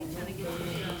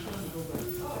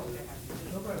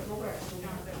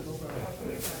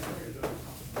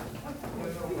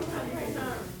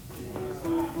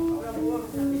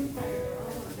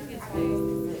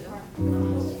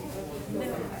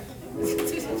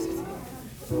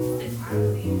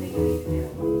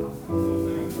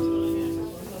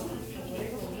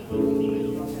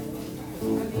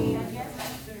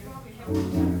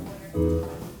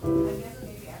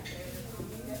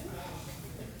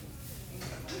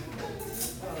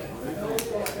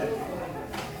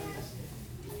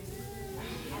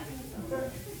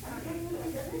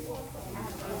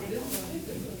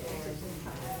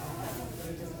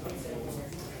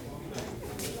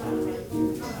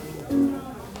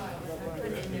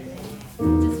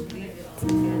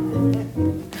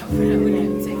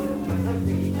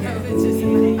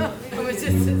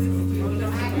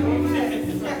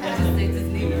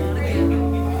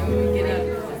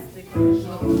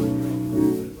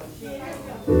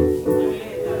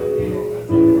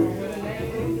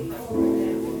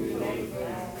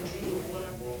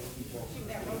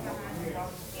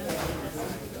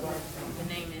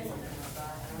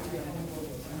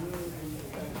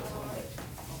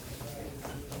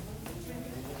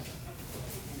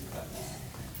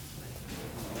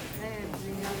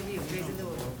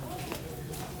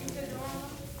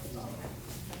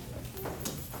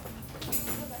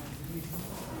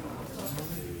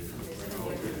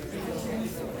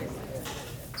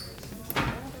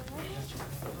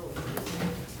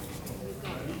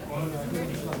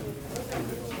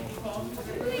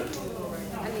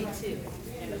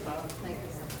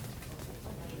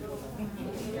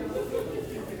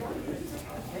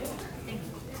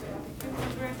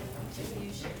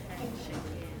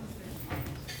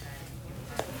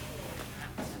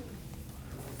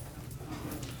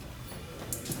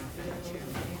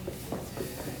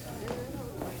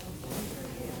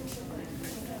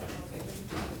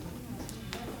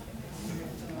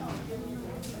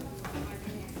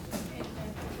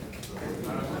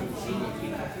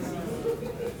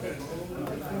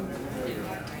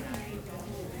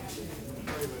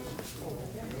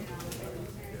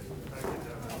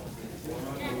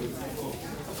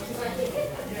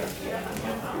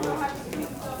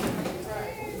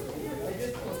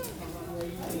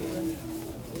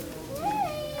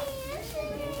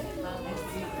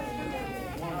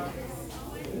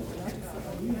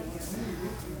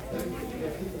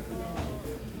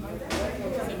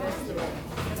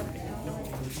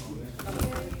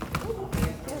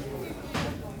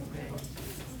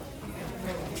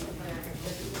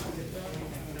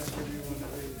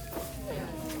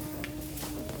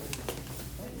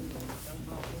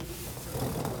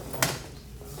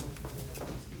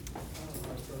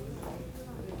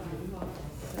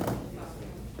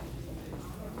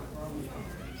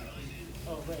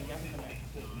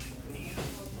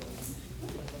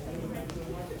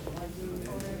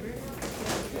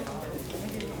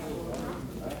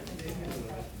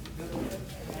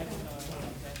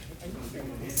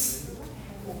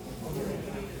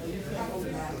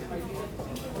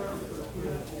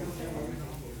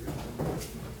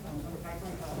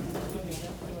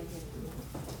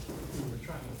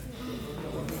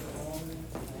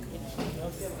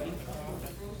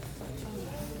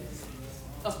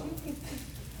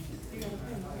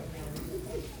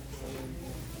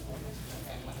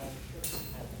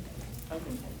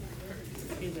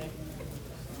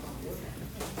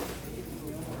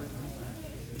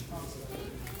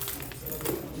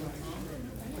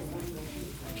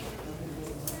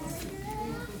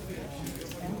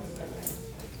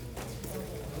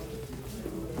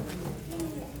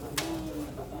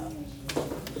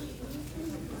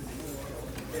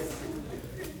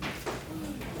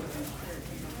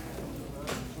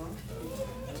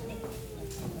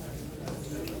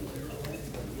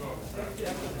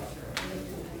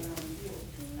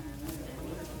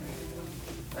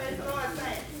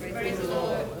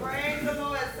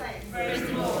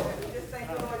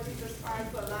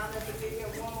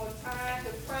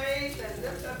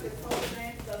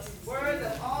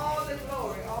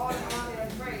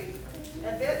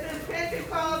And this is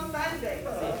Pentecost Sunday.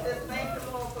 Just thank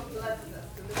the Lord for blessing us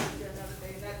to listen to another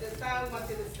day. And at this time, we want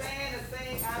you to stand and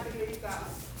sing, I believe God.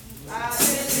 I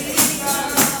believe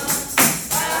God.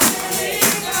 I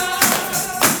believe God.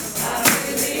 I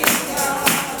believe God.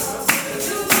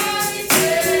 Do what He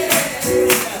said.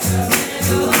 And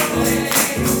obey.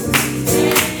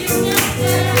 And you can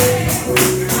say,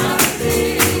 I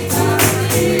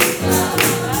believe God.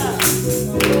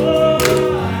 Oh,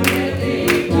 I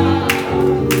believe God.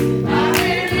 I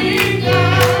believe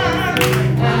God.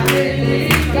 I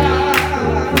believe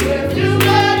God. Will do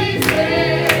what He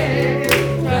said.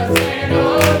 Trust and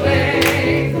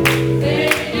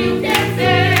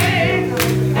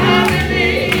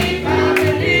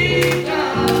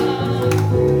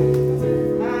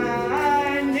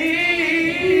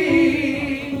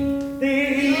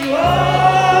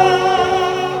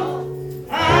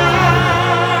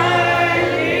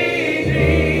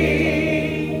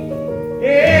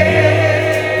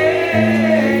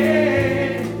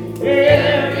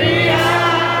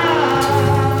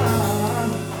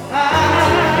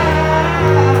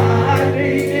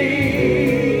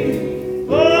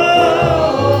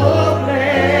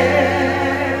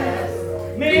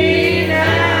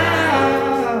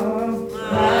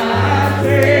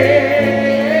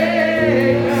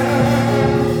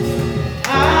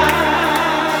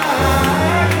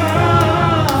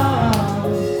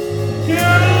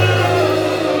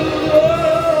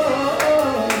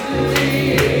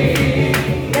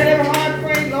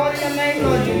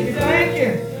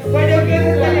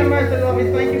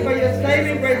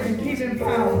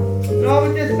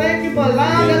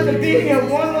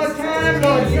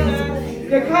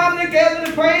to come together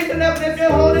to praise and uplift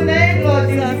your holy name, Lord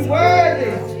Jesus. You're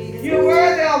worthy. You're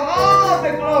worthy of all the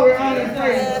glory, honor, and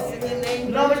praise.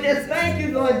 Lord, we just thank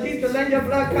you, Lord Jesus. Let your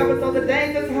blood cover us on the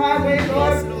dangerous highway,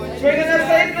 Lord. Bringing us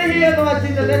safely here, Lord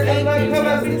Jesus. Let your blood cover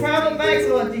as we travel back,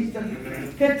 Lord Jesus.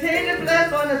 Continue to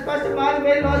bless on a special mighty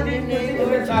way, Lord Jesus. Continue to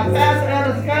bless our pastor,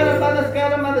 Elder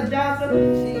Scudder, Mother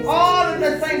Johnson. All of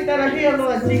the saints that are here,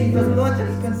 Lord Jesus. Lord,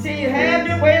 just continue. Have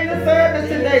your way in the service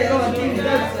today, Lord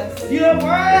Jesus. You are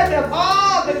worthy of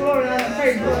all the glory and the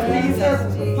praise, Lord Jesus.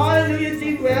 Hallelujah,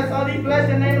 Jesus. We ask all these bless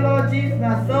your name, Lord Jesus. And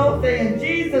our soul say in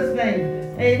Jesus' name,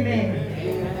 amen.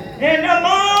 In the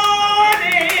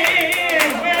morning,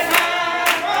 when I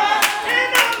rise, in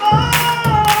the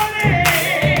morning,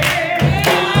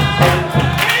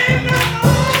 in the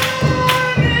morning,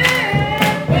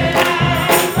 when I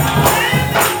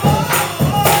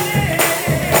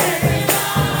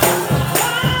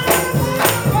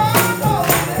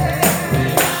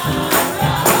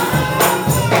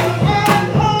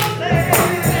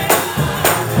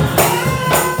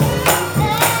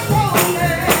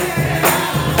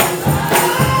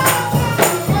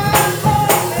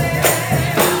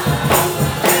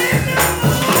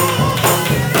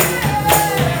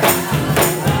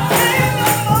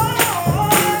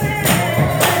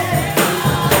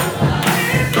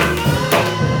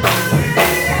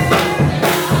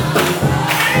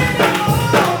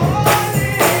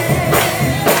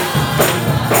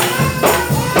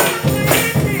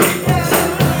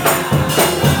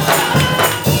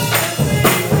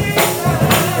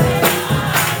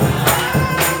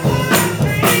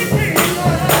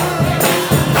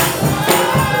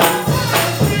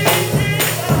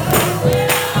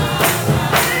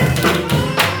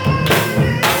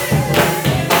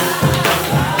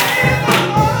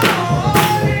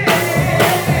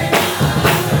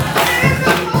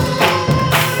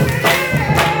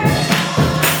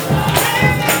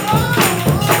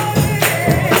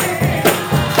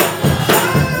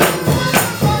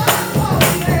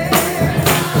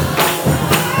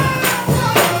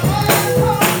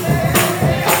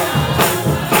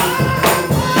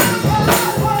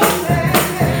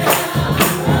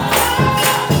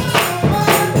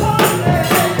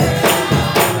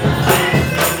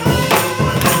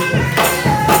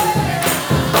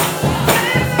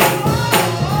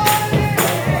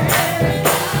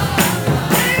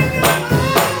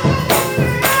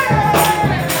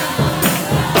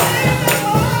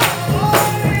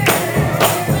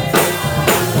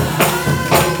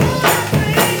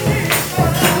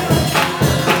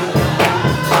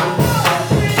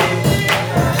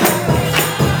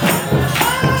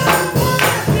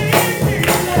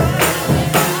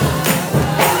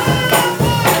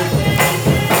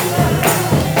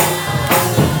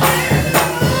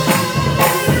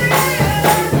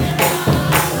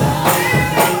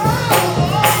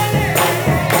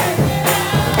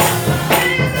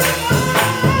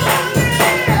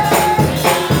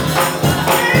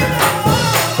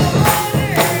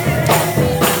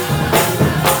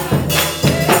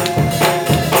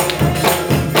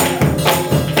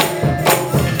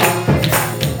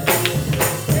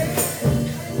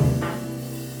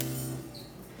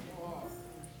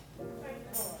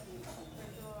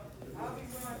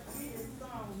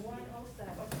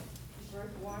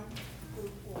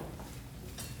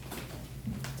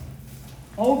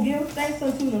Oh, give thanks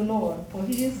unto the Lord, for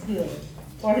he is good,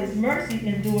 for his mercy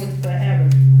endures forever.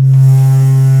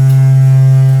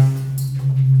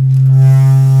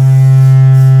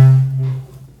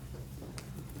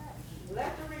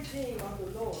 Let the redeemed of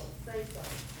the Lord say so,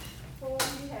 whom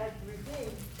he has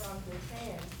redeemed from the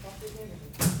hand of the enemy,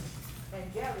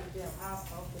 and gathered them out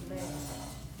of the land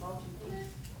of the east,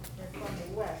 and from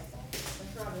the west, and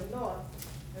from the north,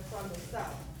 and from the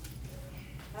south.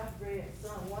 I've read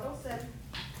Psalm 107.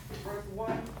 Verse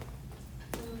 1,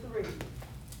 2, 3.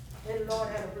 May the Lord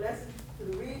add a blessing to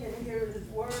the reading and hearing of his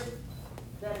word,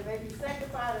 that it may be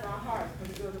sanctified in our hearts for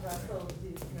the good of our souls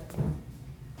in Jesus' name.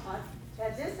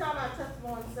 At this time, our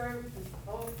testimony service is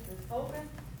open.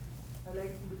 I'd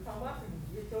like you to come up and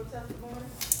give your testimony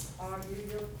or give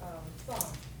your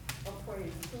song of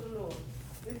praise to the Lord.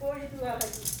 Before you do, I'd like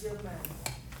you to give mine.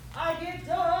 I get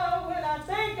joy when I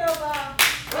think about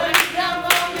what he's done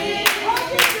for me. I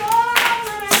get joy.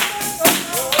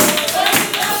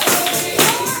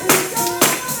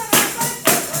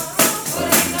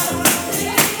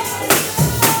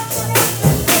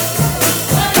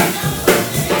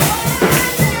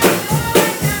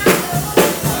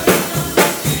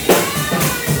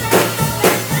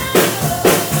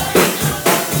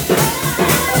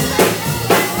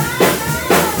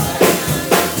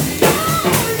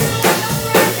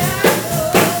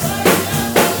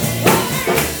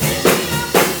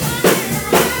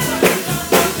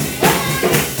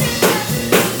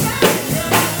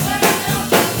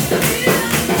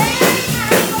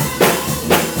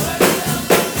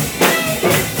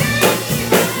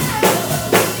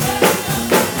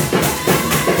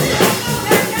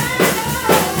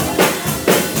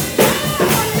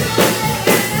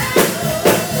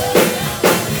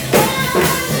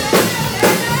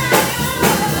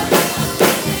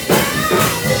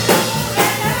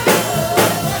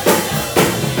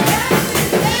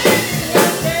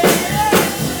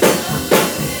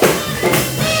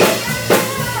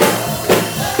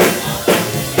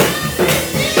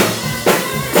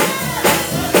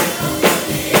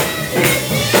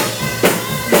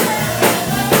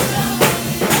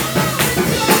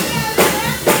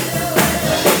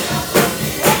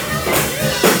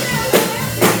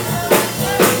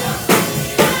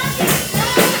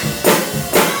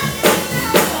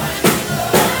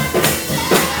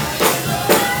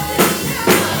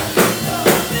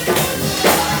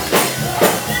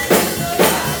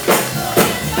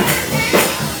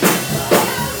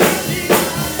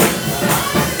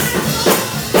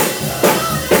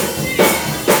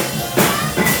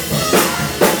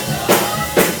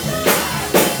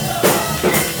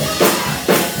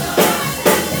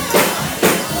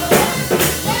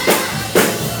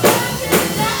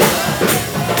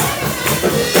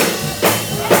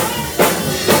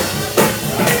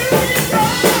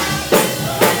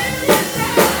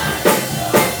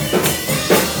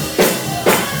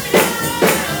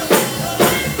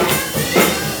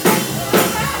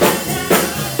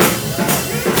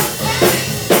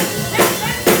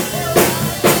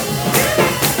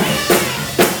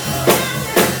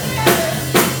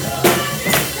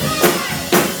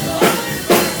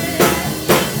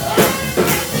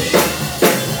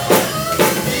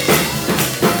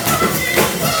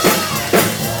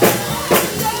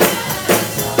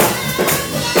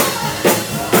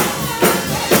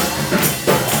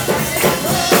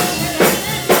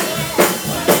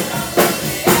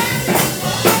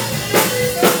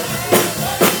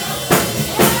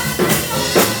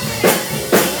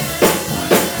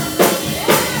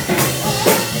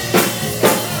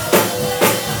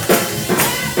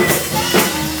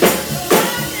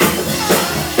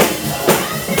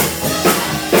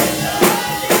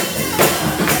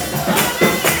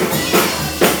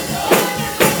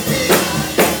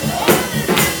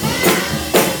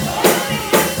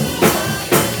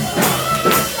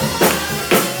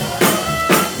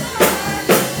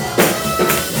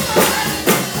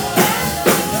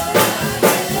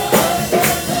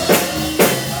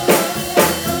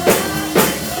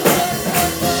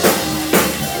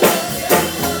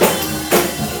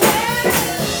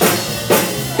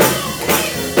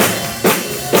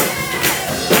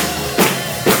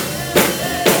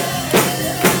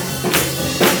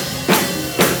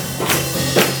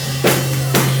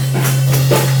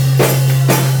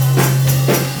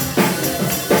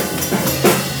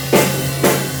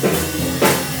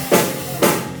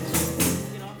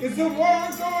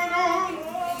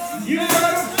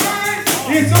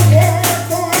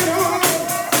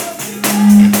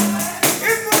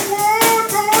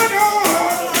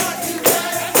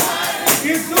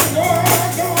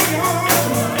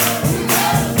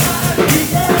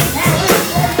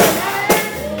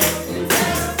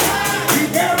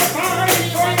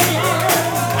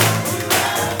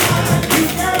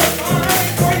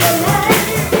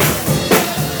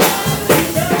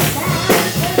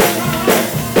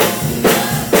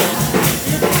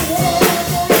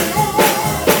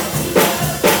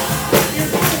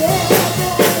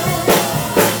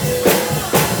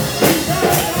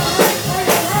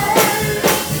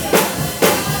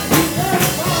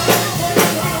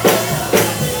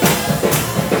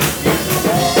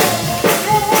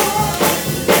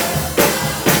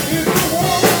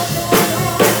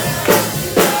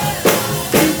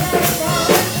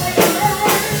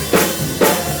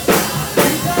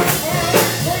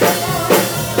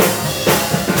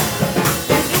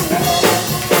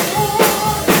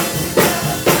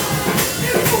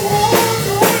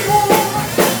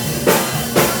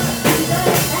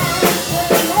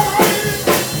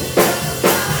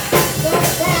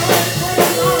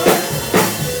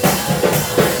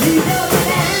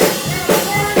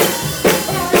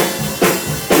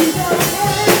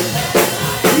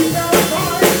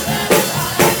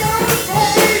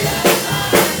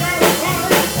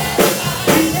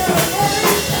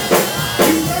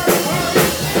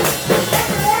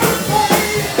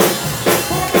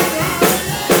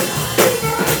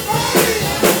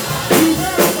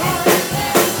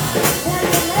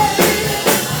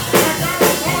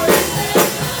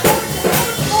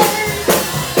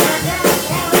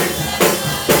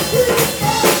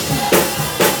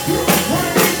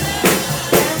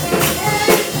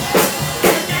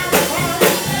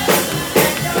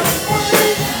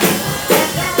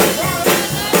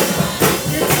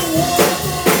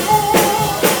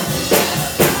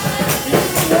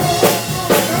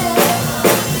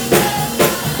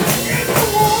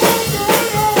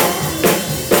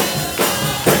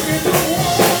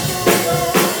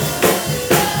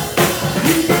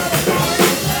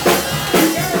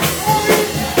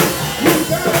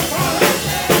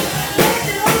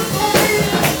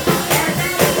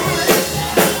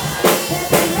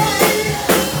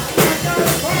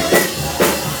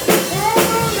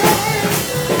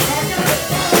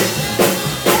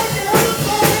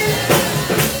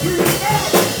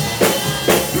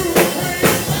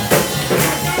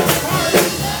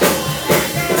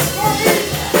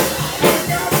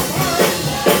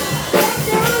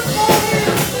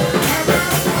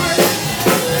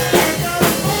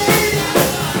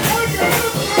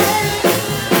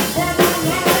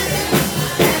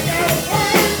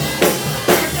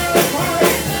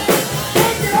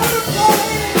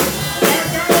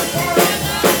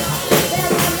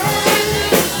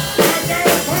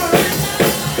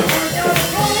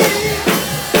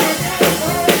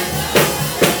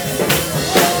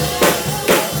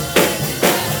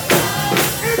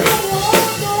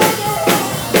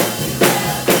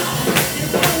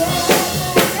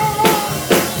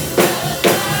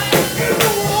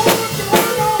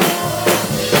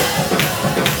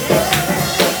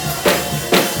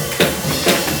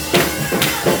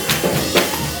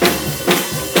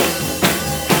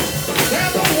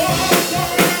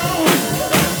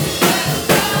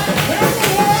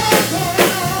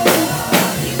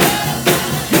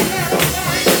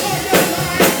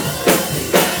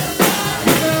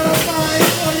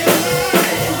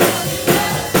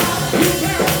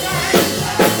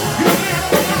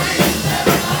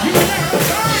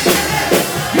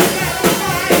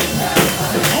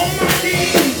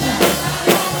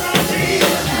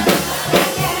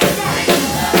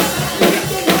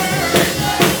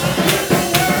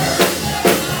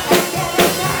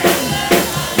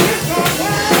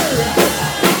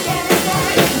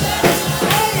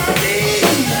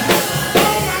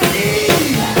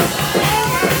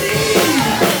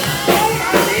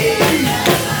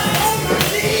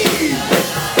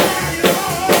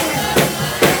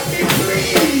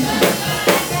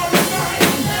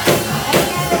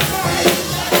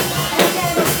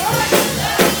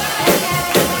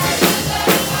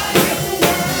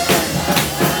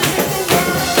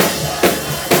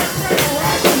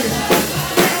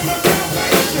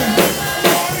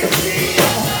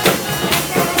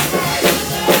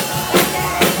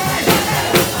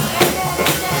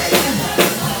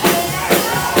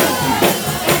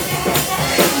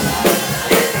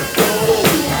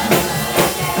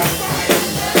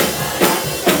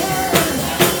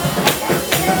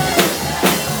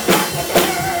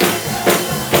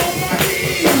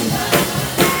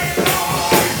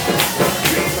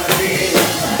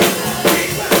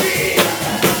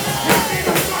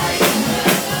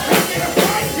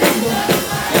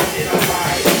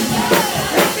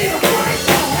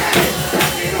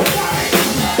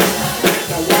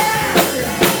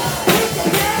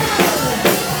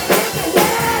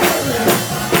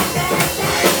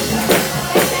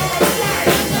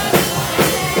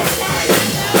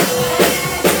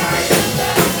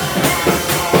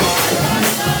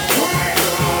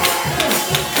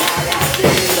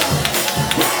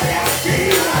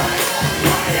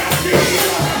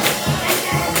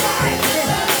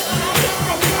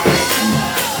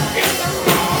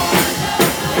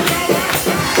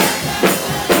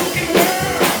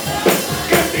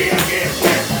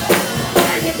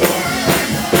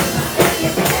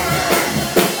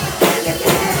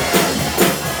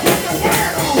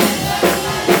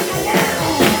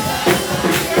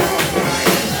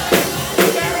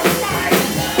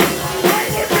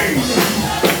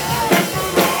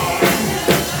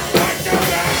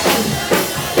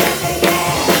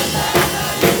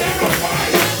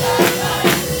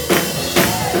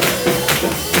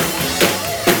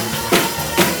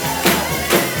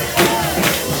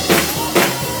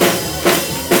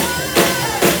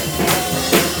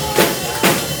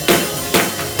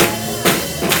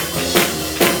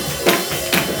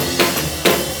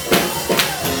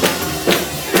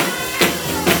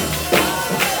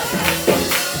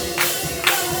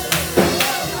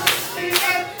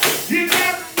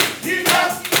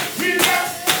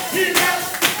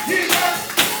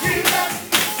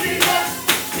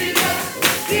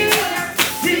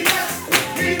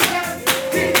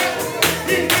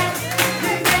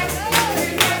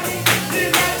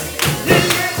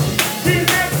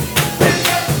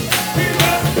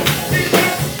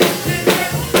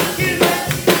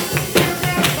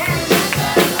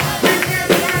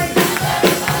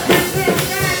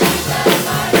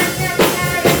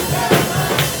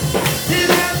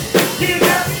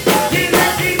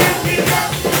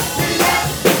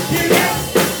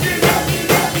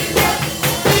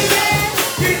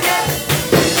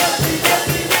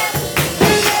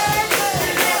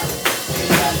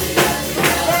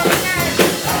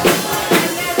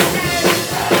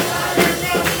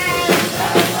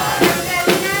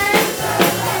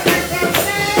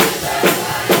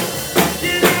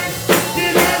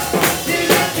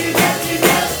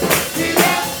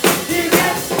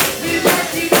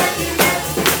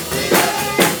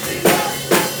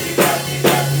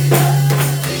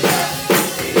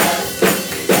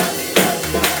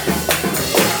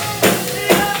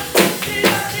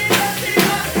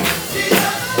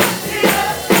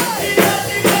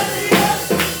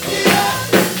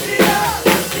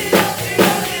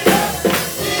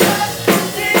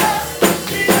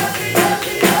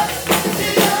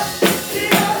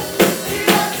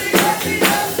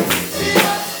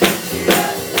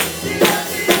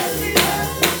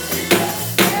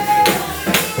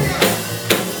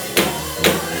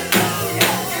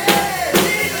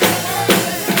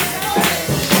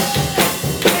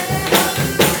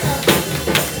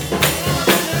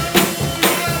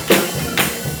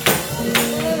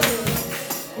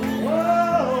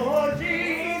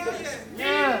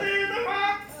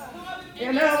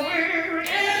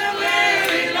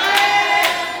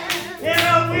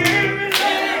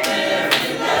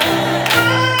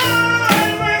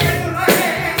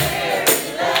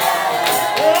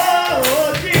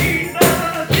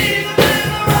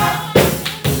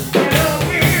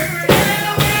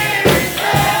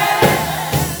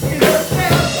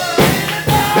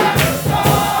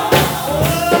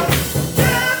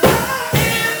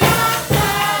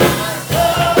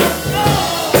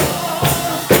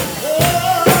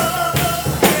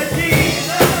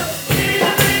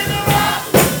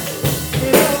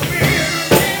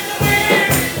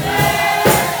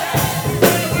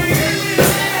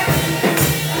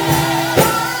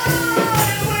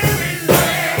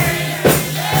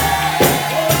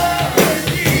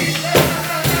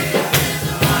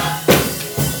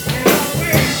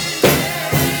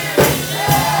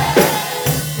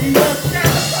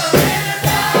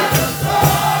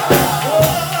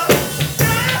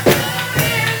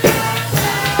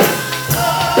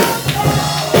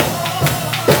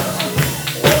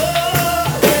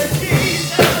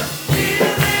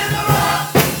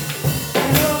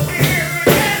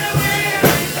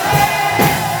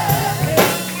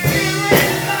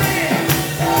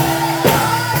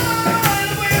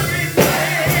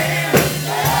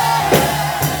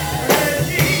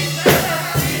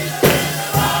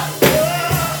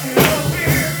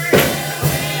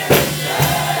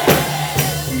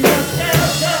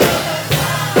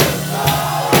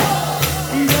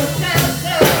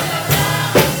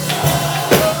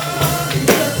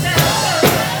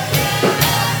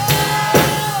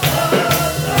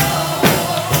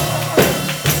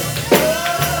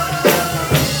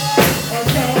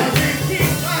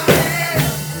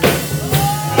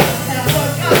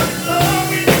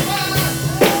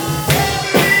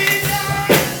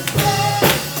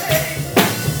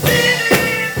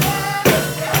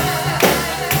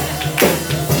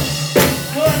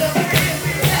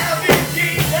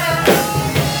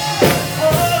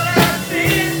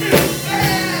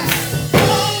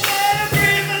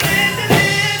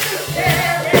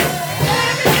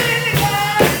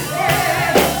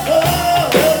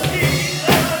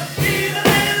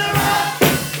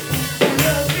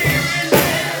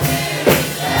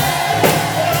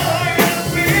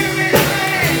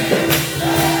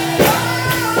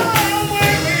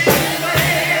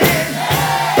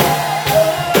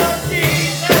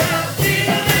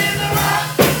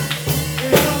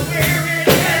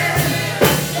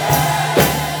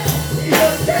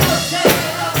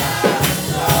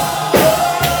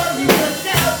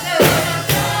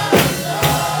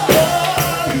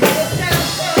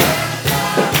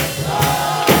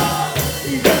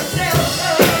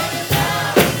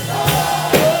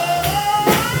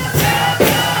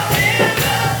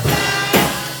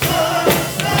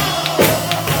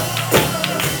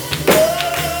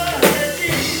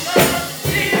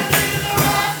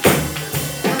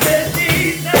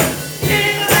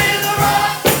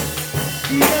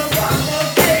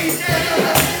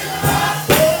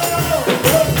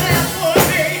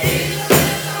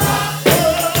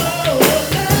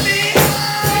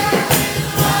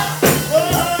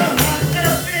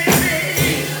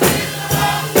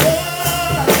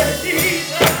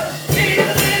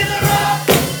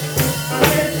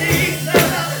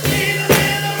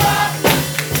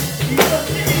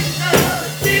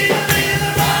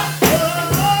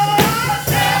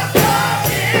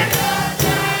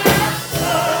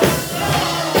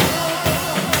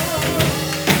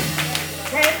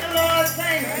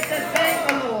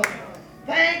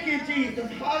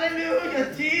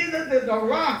 a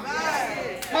rock.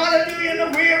 Hallelujah, in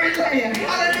the weary land.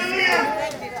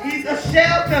 Hallelujah. He's a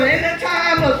shelter in the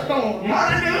time of storm.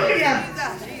 Hallelujah.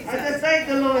 I just thank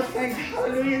the Lord. Thank you.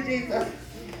 Hallelujah, Jesus.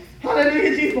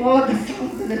 Hallelujah, Jesus, for all the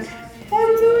songs of the church.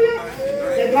 Hallelujah.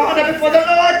 They're gone up before the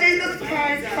Lord Jesus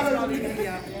Christ.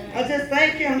 Hallelujah. I just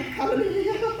thank him.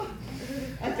 Hallelujah.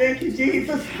 I thank you,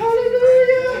 Jesus.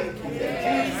 Hallelujah.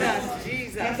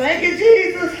 Jesus. I thank you,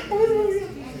 Jesus. Hallelujah.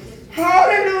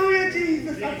 Hallelujah,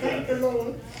 Jesus. I thank the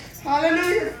Lord.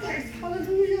 Hallelujah. Thanks.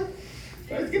 Hallelujah.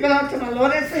 First, give it up to my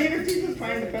Lord and Savior Jesus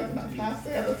Christ, the presence of my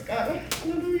pastor, Elder Scudder.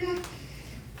 Hallelujah.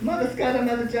 Mother Scudder,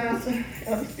 Mother Johnson,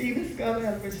 Elder Stephen Scudder,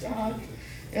 Elder Rashad,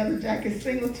 Elder Jackie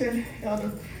Singleton,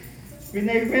 Elder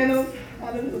Renee Reynolds,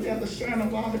 hallelujah, Elder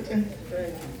Sherman Warburton.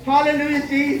 Hallelujah,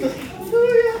 Jesus.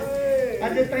 Hallelujah.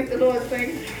 I just thank the Lord,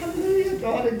 saints. Hallelujah. To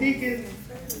all the deacons,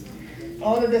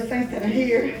 all of the saints that are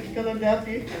here,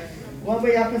 Philadelphia, One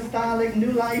Way Apostolic,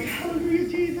 New Life. Hallelujah,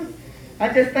 Jesus. I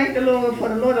just thank the Lord for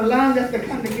the Lord allowing us to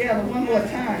come together one more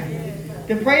time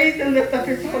to praise and lift up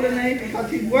his holy name because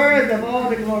he's worthy of all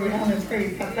the glory, honor, and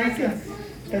praise. I thank him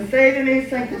for saving me,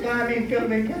 sanctifying me, and filling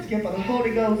me with the gift of the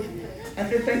Holy Ghost. I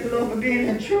just thank the Lord for being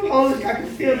in true holiness. I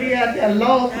can still be out there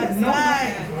lost with no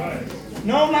mind.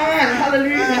 No mind.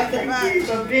 Hallelujah. I thank you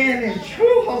for being in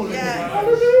true holiness.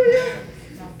 Hallelujah.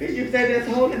 Bishop said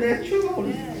that's holiness, true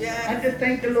holiness. I just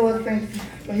thank the Lord, thanks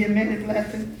for his many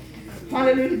blessings.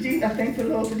 Hallelujah, Jesus. I thank the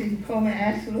Lord for these poor and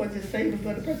ask the Lord to save us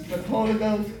for the purpose of the Holy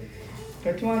Ghost.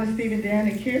 For Tawana, Stephen, Dan,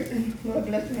 and Kirsten, Lord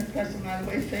bless them in a special mighty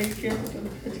way. Save Kirsten for the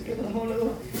special gift of the Holy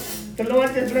Ghost. The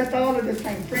Lord just bless all of the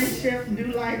saints. Friendship, new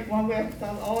life, one way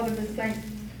apostolic, all of the saints.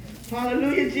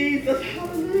 Hallelujah, Jesus.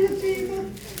 Hallelujah, Jesus.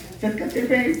 Just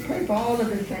continue to pray for all of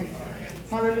the saints.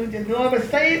 Hallelujah. The Lord will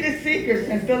save the seekers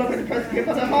and fill up with the special gift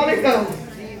of the Holy Ghost.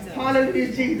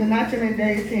 Hallelujah, Jesus. Not too many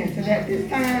days hence. And at this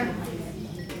time,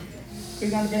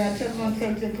 we're going to bring our testimony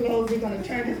service to a close. We're going to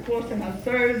turn this portion of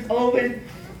service over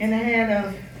in the hand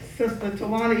of Sister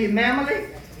Tawana Emmanuel.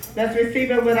 Let's receive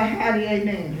her with a hearty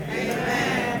amen.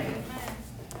 Amen.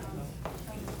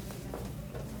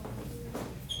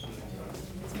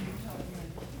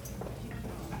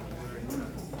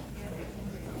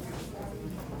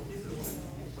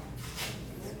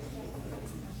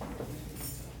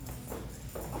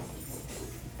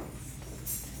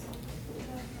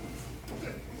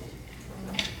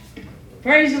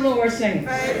 Praise the Lord, saints.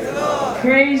 Praise the Lord.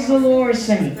 Praise the Lord,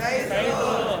 saints. Praise the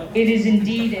Lord. It is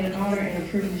indeed an honor and a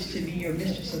privilege to be your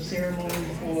mistress of ceremony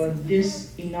for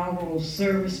this inaugural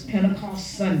service,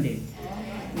 Pentecost Sunday.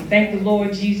 We thank the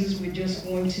Lord Jesus. We're just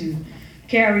going to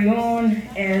carry on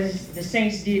as the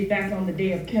saints did back on the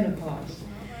day of Pentecost.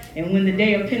 And when the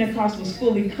day of Pentecost was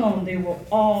fully come, they were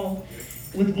all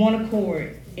with one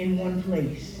accord in one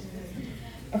place.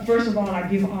 First of all, I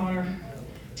give honor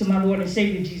to my Lord and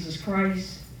Savior Jesus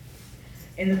Christ,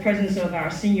 in the presence of our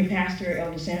senior pastor,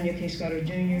 Elder Samuel K. Scudder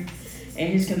Jr.,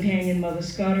 and his companion, Mother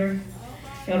Scudder,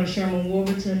 Elder Sherman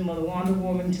Warburton, Mother Wanda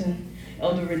Warburton,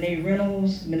 Elder Renee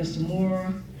Reynolds, Minister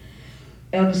Moore,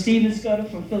 Elder Stephen Scudder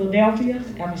from Philadelphia,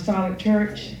 Apostolic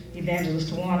Church,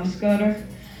 Evangelist Tawana Scudder,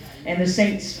 and the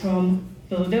saints from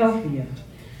Philadelphia,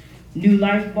 New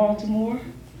Life Baltimore,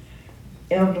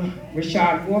 Elder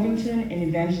Rashad Warburton and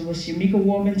Evangelist Yamika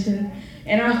Warburton,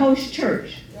 and our host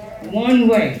church, One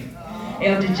Way,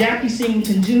 Elder Jackie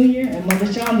Singleton Jr. and Mother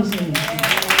Shonda Singleton.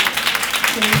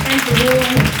 So we thank the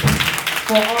Lord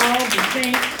for all the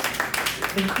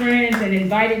saints, the friends, and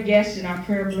invited guests and our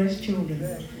prayer-blessed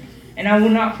children. And I will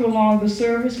not prolong the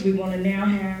service. We're going to now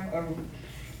have a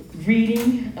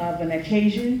reading of an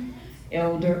occasion,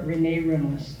 Elder Renee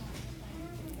Reynolds.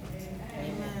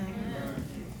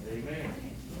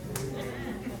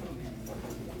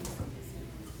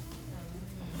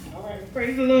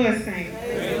 Praise the Lord, saints.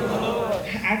 Praise the Lord.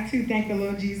 I too thank the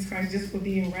Lord Jesus Christ just for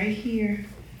being right here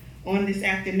on this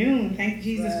afternoon. Thank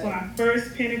Jesus for our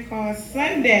first Pentecost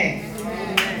Sunday.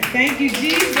 Amen. Thank you,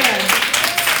 Jesus.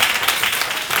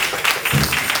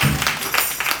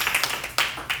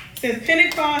 It says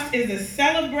Pentecost is a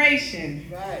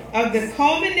celebration of the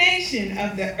culmination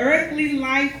of the earthly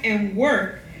life and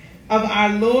work of our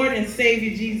Lord and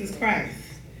Savior Jesus Christ.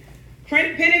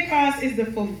 Pentecost is the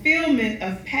fulfillment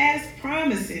of past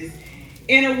promises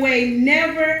in a way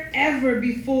never, ever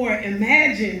before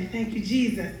imagined. Thank you,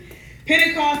 Jesus.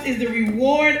 Pentecost is the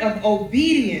reward of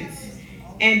obedience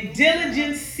and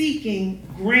diligent seeking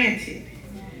granted.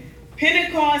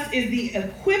 Pentecost is the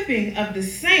equipping of the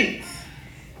saints,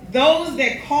 those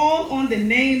that call on the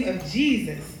name of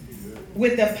Jesus,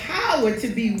 with the power to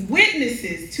be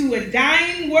witnesses to a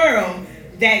dying world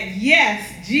that,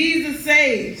 yes, Jesus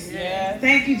saves. Yes.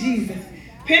 Thank you, Jesus.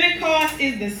 Pentecost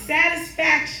is the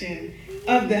satisfaction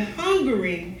of the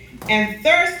hungering and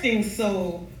thirsting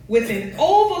soul with an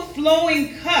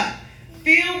overflowing cup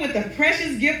filled with the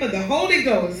precious gift of the Holy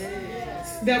Ghost.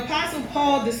 The Apostle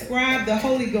Paul described the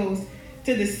Holy Ghost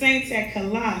to the saints at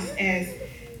Colossus as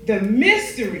the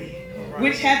mystery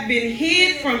which hath been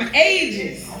hid from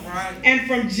ages and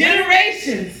from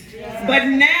generations, but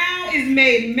now is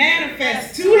made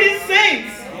manifest to his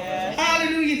saints.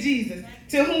 Hallelujah, Jesus.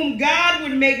 To whom God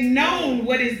would make known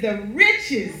what is the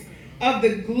riches of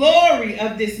the glory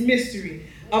of this mystery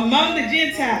among the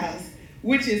Gentiles,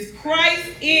 which is Christ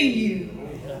in you,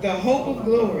 the hope of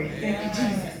glory. Thank you,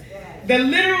 Jesus. The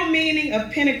literal meaning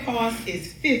of Pentecost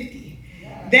is 50.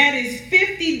 That is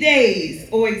 50 days,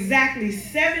 or exactly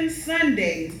 7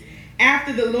 Sundays,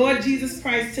 after the Lord Jesus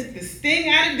Christ took the sting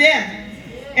out of death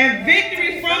and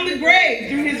victory from the grave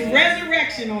through his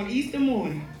resurrection on Easter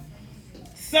morning.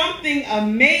 Something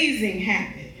amazing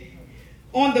happened.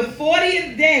 On the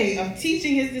 40th day of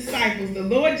teaching his disciples, the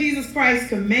Lord Jesus Christ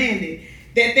commanded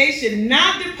that they should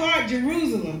not depart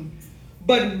Jerusalem,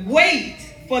 but wait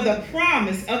for the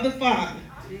promise of the Father,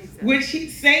 which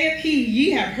saith he,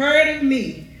 ye have heard of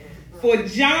me. For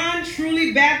John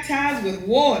truly baptized with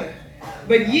water,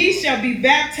 but ye shall be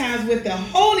baptized with the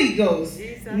Holy Ghost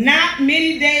not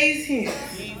many days hence.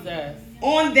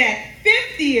 On that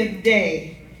 50th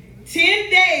day, 10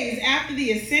 days after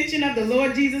the ascension of the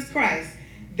Lord Jesus Christ,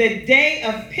 the day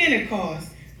of Pentecost,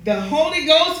 the Holy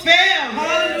Ghost fell,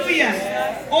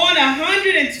 hallelujah, on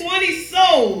 120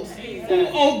 souls who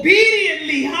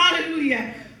obediently,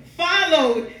 hallelujah,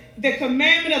 followed the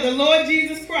commandment of the Lord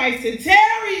Jesus Christ to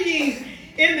tarry ye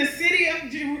in the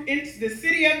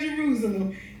city of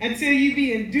Jerusalem until you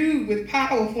be endued with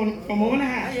power from on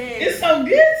high. It's so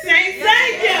good, saints.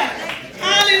 Thank you.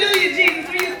 Hallelujah, Jesus.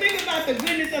 When you think about the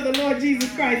goodness of the Lord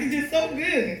Jesus Christ, it's just so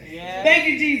good. Thank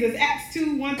you, Jesus. Acts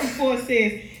 2, 1-4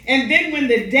 says, and then when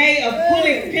the day of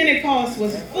Pentecost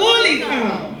was fully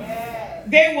come,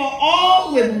 they were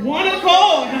all with one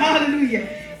accord, hallelujah,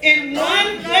 in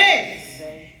one place.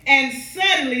 And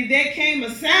suddenly there came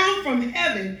a sound from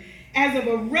heaven as of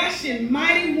a rushing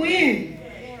mighty wind,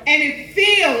 and it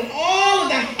filled all of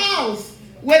the house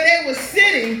where they were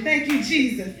sitting. Thank you,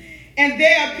 Jesus. And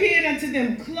there appeared unto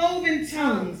them cloven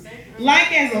tongues,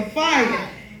 like as a fire,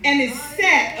 and it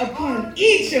sat upon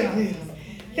each of them.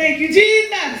 Thank you,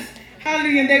 Jesus.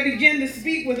 Hallelujah. And they began to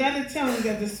speak with other tongues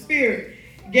as the Spirit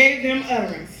gave them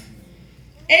utterance.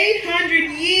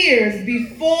 800 years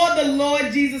before the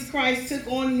Lord Jesus Christ took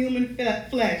on human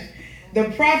flesh, the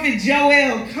prophet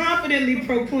Joel confidently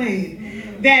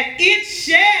proclaimed that it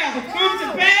shall come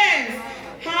to pass,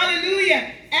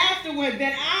 hallelujah, afterward,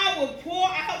 that I will pour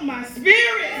out my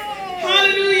spirit,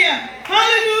 hallelujah,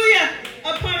 hallelujah,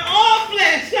 upon all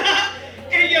flesh,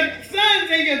 and your sons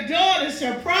and your daughters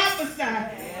shall prophesy,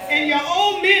 and your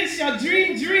old men shall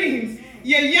dream dreams,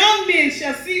 your young men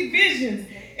shall see visions,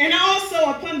 and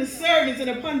also upon the servants and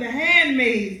upon the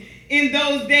handmaids in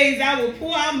those days I will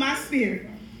pour out my spirit.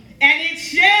 And it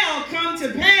shall come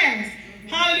to pass,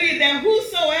 hallelujah, that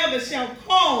whosoever shall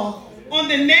call on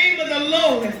the name of the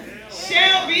Lord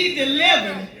shall be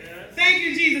delivered. Thank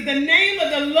you, Jesus. The name of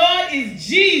the Lord is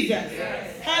Jesus.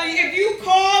 Hallelujah. If you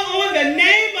call on the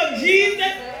name of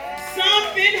Jesus,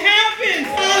 something happens.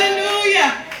 Hallelujah.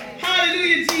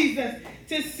 Hallelujah, Jesus.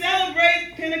 To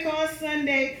celebrate Pentecost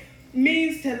Sunday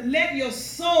means to let your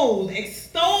soul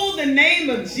extol the name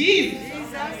of Jesus.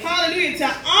 Hallelujah.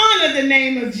 To honor the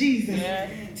name of Jesus.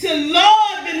 To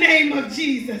laud the name of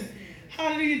Jesus.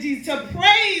 Hallelujah, Jesus. To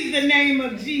praise the name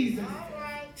of Jesus.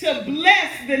 To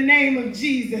bless the name of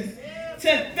Jesus.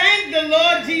 To thank the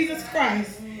Lord Jesus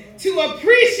Christ. To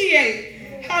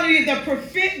appreciate, hallelujah,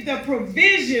 the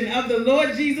provision of the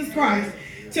Lord Jesus Christ.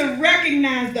 To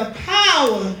recognize the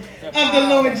power of the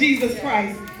Lord Jesus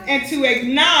Christ. And to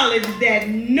acknowledge that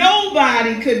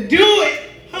nobody could do it,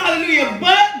 hallelujah,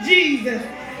 but Jesus.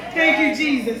 Thank you,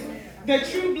 Jesus. The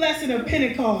true blessing of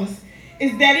Pentecost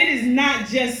is that it is not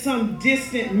just some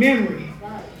distant memory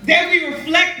that we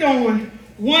reflect on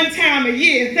one time a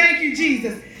year. Thank you,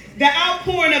 Jesus. The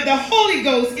outpouring of the Holy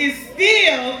Ghost is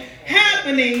still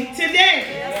happening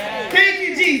today. Thank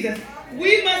you, Jesus.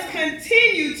 We must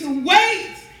continue to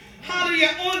wait,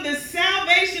 hallelujah, on the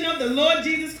salvation of the Lord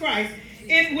Jesus Christ.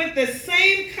 And with the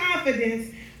same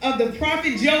confidence of the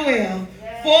prophet Joel,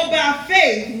 for by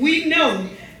faith we know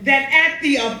that at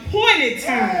the appointed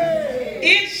time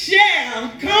it shall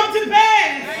come to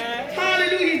pass.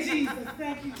 Hallelujah, Jesus.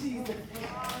 Thank you, Jesus.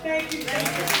 Thank you.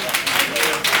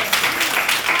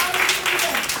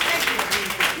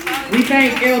 We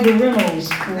thank Elder Reynolds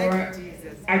for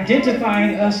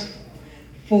identifying us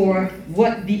for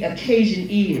what the occasion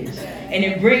is. And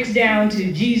it breaks down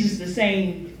to Jesus the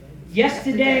same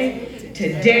yesterday,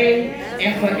 today,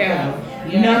 and forever.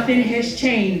 Nothing has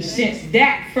changed since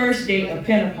that first day of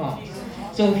Pentecost.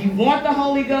 So if you want the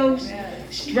Holy Ghost,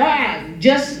 strive,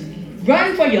 just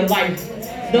run for your life.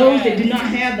 Those that do not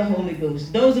have the Holy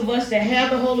Ghost, those of us that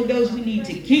have the Holy Ghost, we need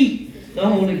to keep the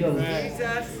Holy Ghost.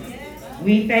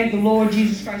 We thank the Lord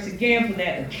Jesus Christ again for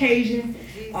that occasion.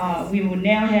 We will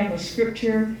now have a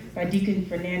scripture by Deacon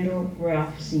Fernando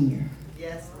Ralph Sr.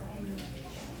 Yes.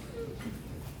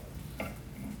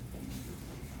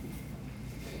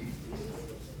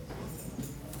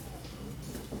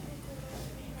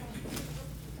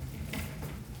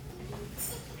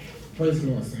 Praise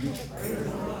the Lord, saints.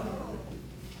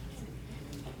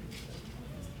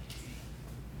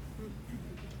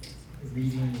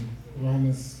 Reading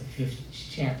Romans, the 5th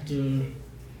chapter, the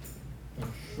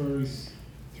 1st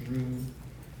through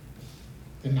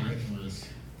the 9th verse.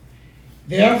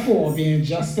 Therefore, being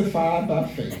justified by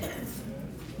faith,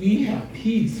 we have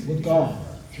peace with God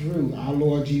through our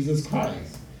Lord Jesus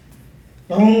Christ,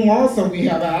 by whom also we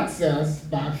have access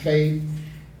by faith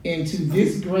into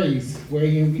this grace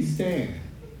wherein we stand,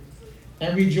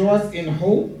 and rejoice in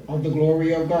hope of the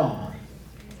glory of God.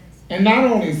 And not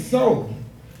only so,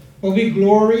 but we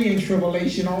glory in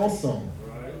tribulation also,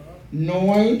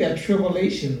 knowing that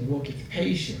tribulation worketh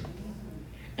patience,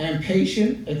 and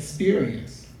patience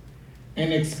experience,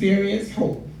 and experience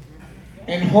hope.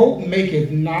 And hope maketh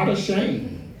not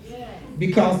ashamed,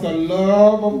 because the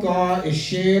love of God is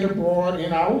shed abroad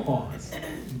in our hearts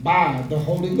by the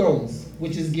Holy Ghost,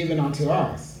 which is given unto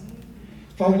us.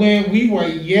 For when we were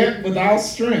yet without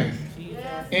strength,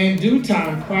 in due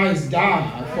time Christ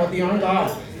died for the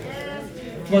ungodly.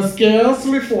 For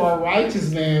scarcely for a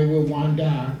righteous man will one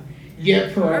die,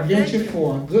 yet peradventure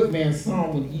for a good man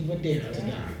some would even dare to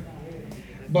die.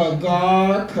 But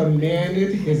God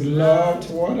commended his love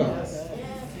toward us,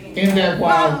 in that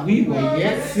while we were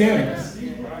yet sinners,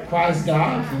 Christ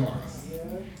died for us.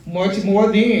 Much more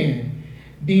then,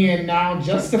 being now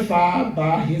justified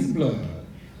by his blood,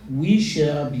 we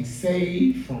shall be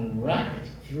saved from wrath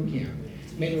through him.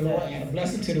 May the Lord add a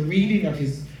blessing to the reading of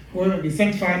his word and be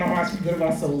sanctified in our hearts for the good of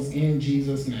our souls, in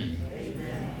Jesus' name.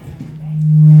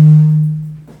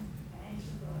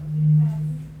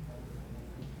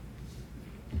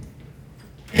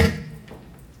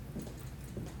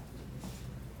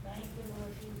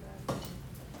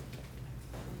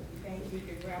 Thank you,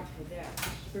 Deacon Ralph, for that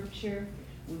scripture.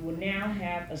 We will now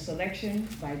have a selection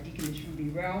by Deaconess Ruby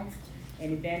Ralph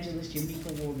and Evangelist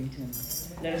Jamaica Warrington.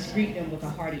 Let us greet them with a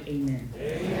hearty amen.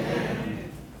 Amen.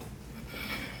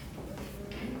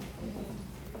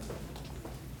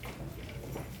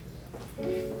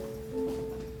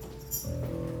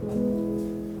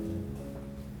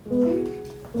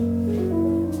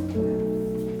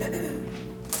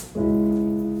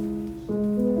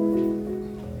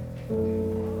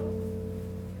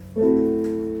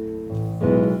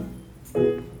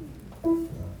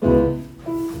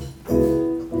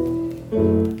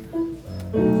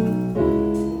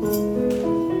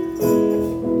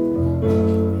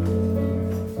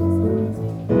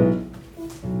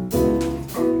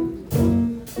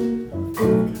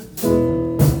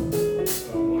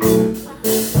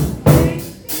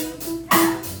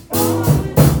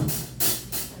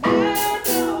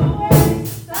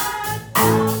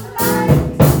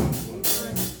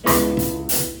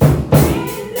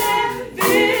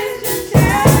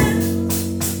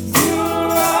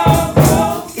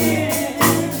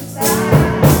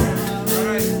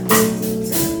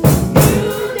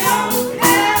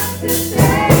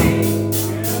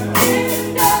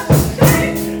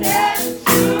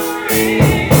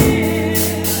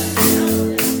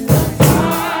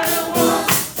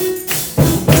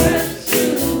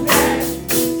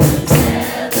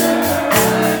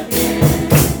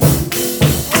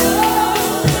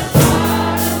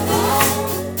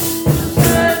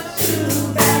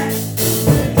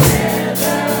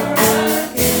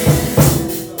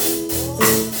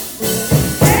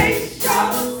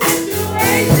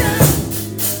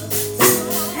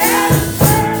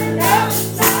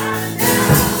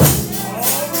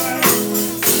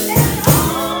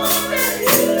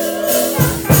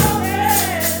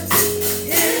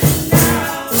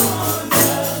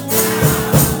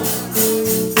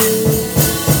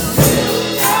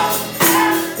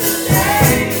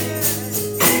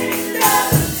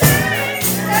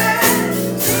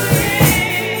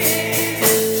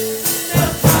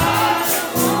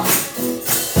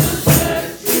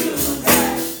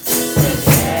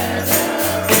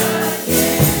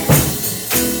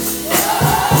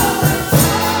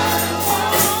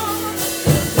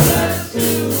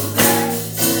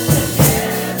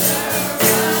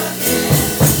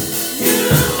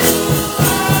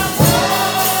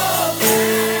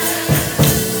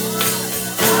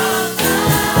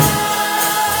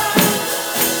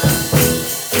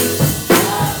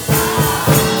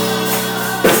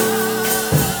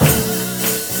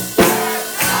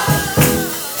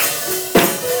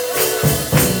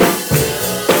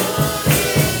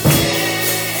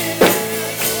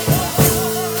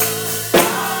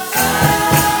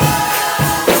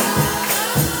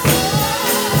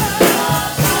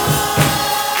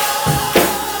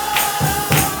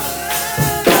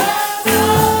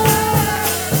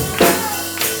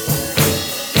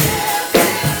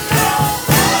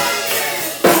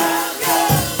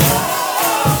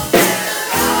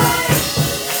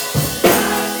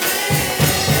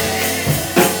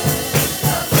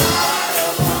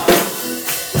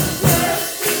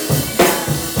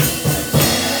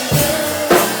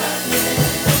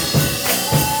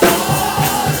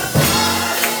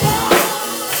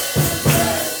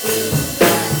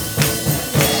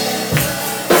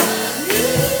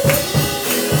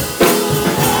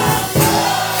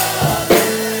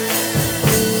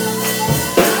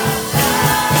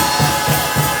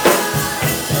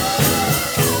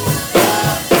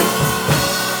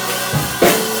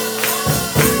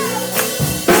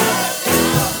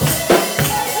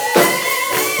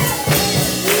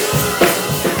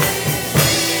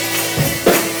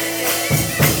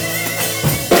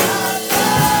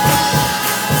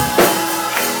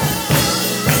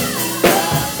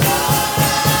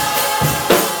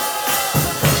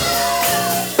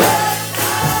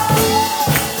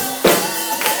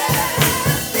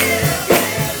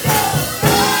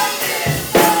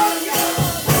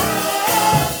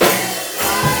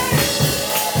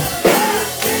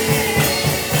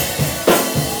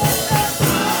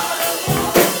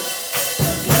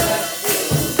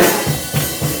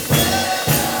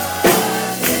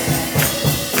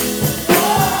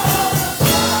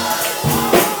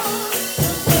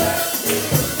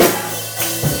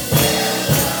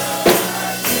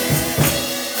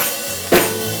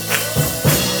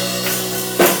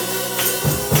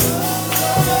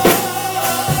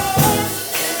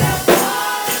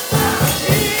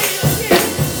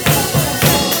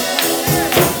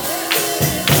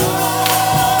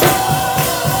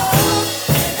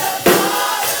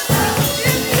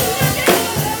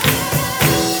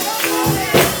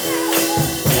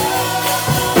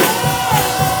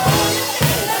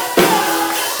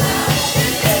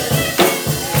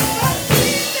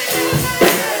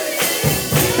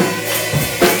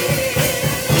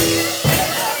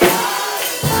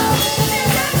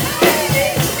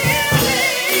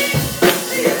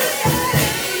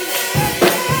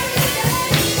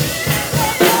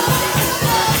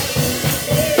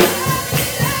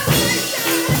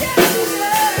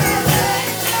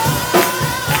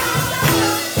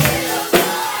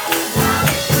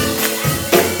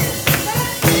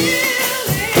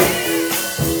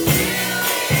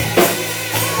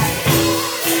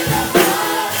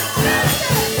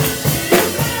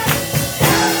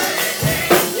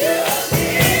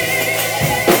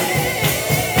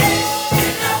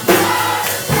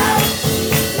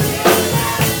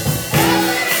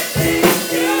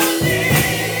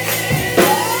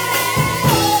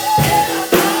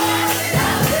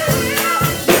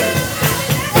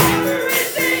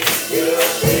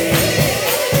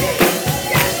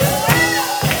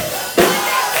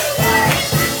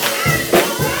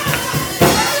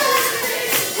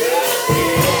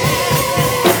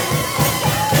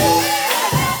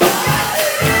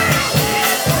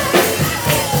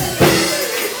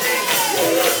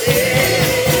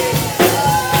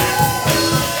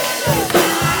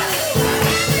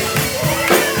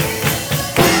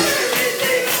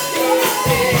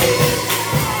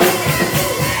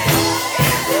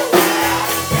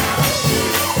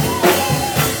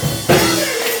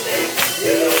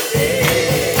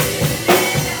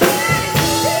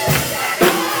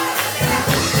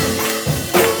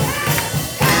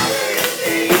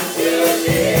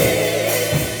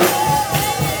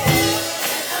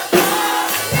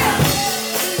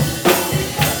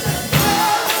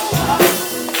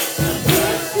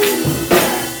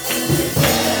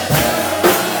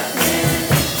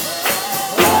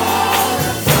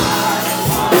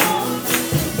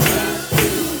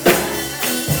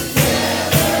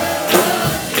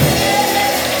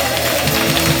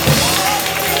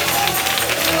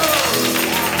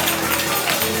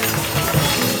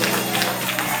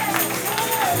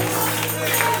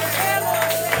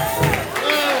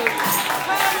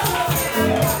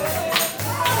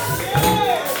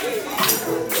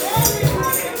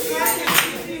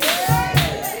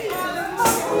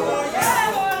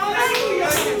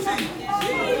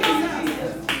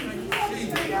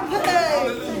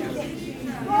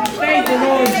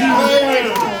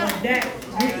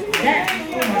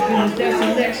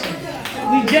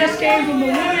 came from the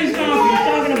women's conference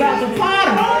talking about the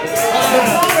potter, the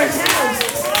potter's house.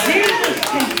 Jesus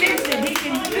can fix it. He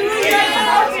can do it.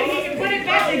 He can put it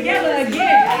back together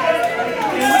again.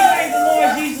 And we thank the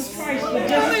Lord Jesus Christ for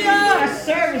just our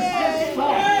service just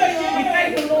far. We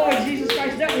thank the Lord Jesus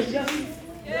Christ. That was just,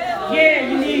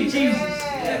 yeah, you need Jesus.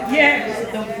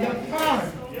 Yes, the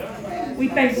potter. We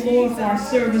thank the Lord for our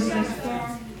service this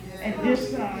far. At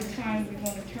this time, we're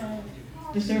going to turn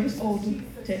the service over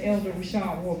to Elder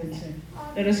Rashad Robinson.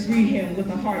 Let us greet him with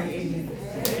a hearty amen.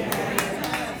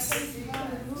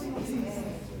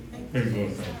 Praise the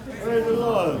Lord. Praise the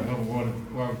Lord. Another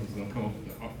water is going to come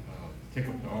up, take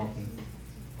up the offering.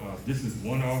 This is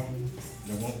one offering.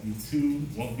 There won't be two,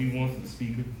 won't be one for the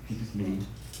speaker, which is me.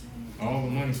 All the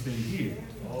money stays here.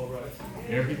 All right.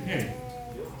 Every penny.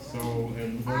 So,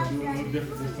 and we're going to do it a little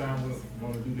different this time. We're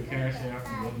going to do the Cash App.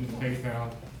 We're going to do the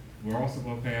PayPal. We're also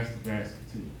going to pass the basket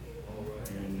too.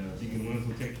 And Deacon Williams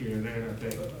will take care of that, I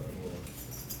think, or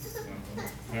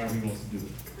however he wants to do it.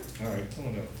 All right, come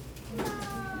on up.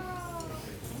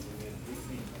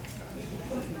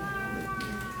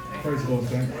 Praise the Lord.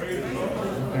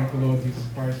 Thank the Lord Jesus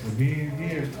Christ for being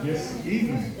here this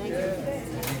evening. Thank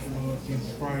the Lord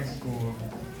Jesus Christ for,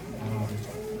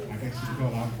 I guess you could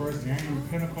call it our first annual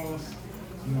Pentecost,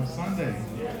 Sunday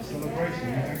celebration.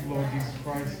 We thank the Lord Jesus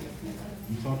Christ.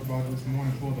 We talked about this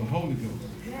morning for the Holy Ghost.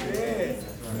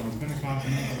 Pentecost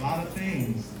means a lot of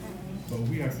things, but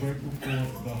we are grateful for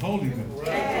the Holy Ghost.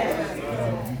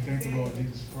 We thank the Lord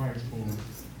Jesus Christ for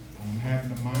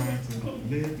having the mind to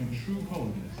live in true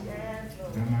holiness.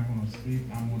 I'm not going to speak.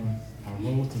 I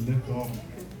rose to lift off.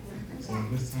 So at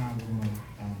this time, we're going to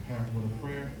have a word of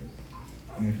prayer.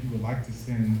 And if you would like to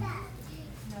send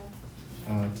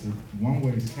to One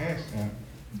Way's Cash App,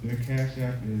 their Cash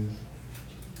App is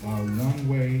One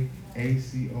Way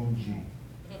ACOG.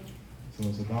 So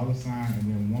it's $, and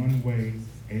then One Way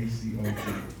ACOG.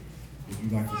 If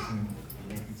you'd like to send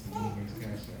directly to One Way's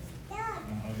Cash App.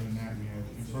 Other than that, we have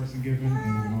in-person giving, and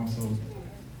we can also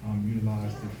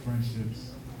utilize the Friendships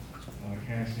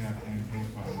Cash App and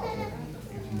PayPal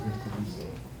if you wish to do so.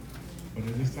 But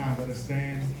at this time, let us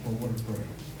stand for a word of prayer.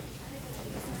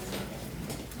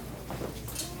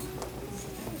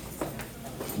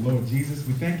 Lord Jesus,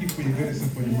 we thank you for your goodness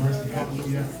and for your mercy.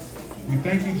 Hallelujah. We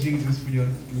thank you, Jesus, for your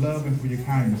love and for your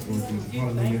kindness, Lord Jesus.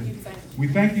 Hallelujah. We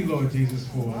thank you, Lord Jesus,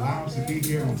 for allowing us to be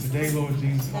here on today, Lord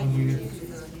Jesus. Hallelujah.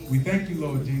 We thank you,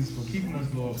 Lord Jesus, for keeping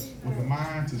us, Lord, with a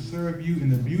mind to serve you in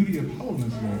the beauty of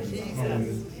holiness, Lord Jesus.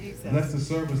 Hallelujah. Bless the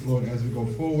service, Lord, as we go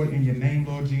forward in your name,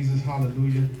 Lord Jesus.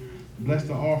 Hallelujah. Bless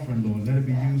the offering, Lord. Let it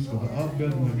be used for the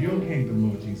upbuilding of your kingdom,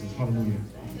 Lord Jesus. Hallelujah.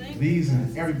 These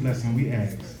and every blessing we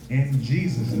ask. In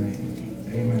Jesus' name,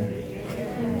 amen.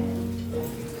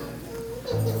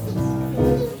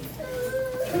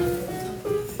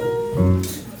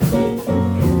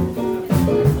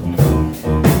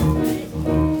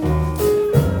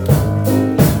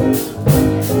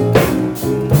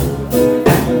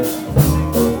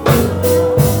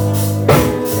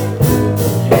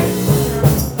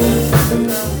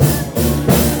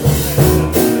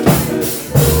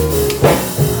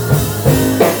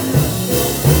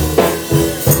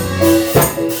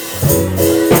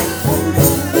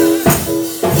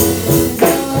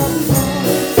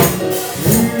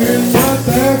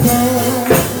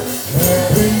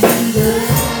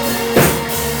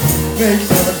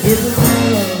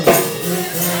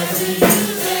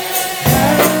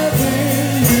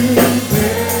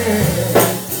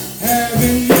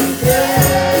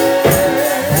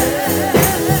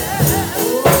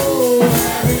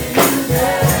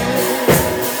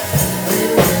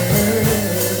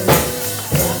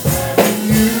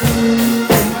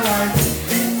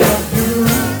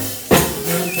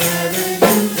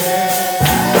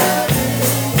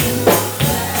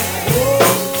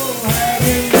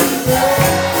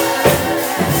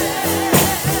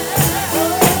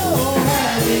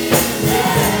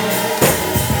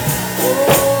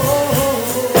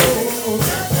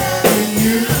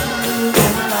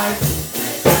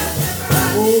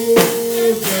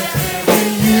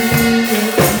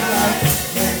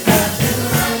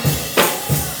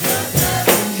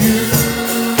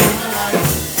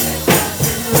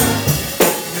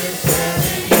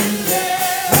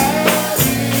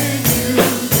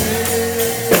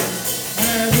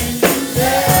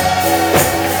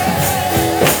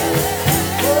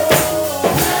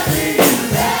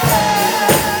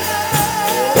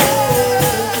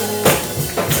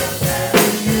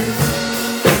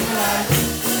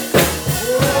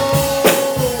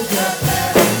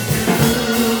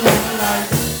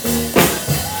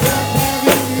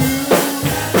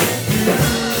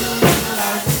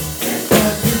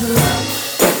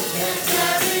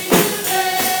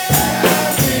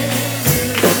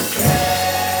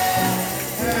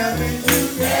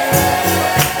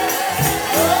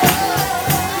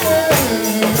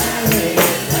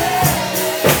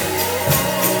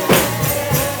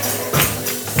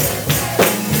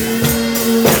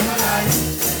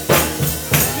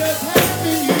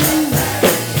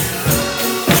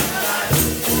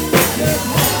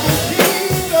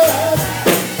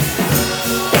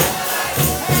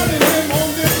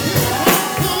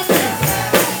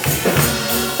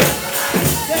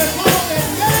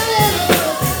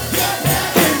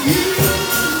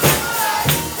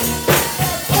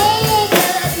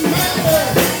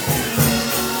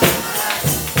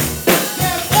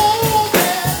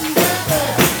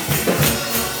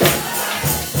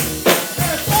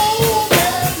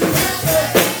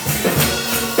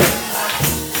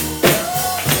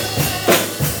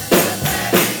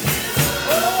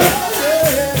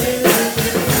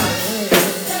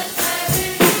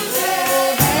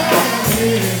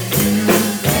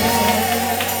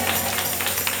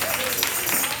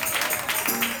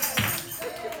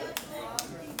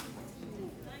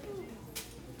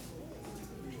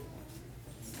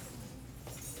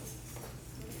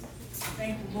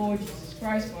 the Lord Jesus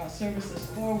Christ for our service thus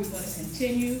far. We're going to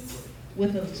continue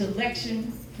with a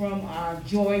selection from our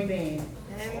Joy Band.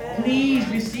 Amen. Please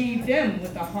receive them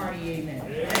with a hearty amen.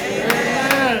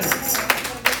 Amen.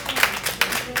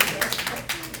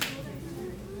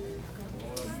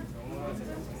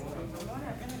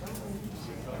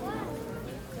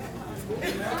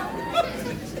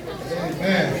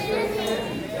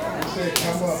 Amen. You said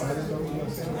come up. I didn't know you were going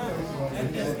to say the place, but you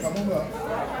said come on up.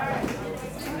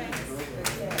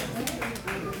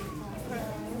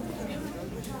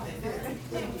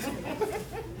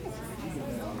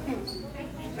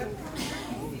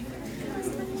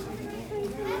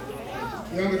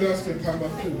 Young adults can come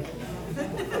up too.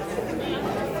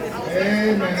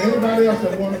 Amen. Anybody else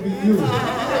that want to be used?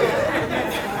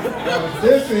 Now,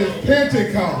 this is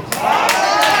Pentecost.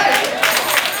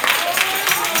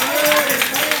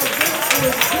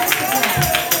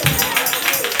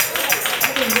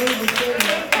 I've been waiting to say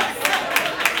that.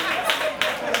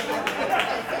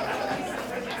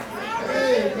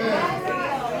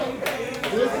 Amen.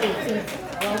 This is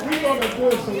we're going to do a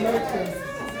selection.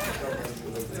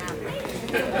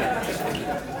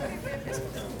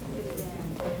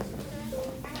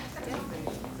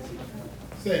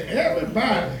 Say,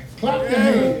 everybody, clap your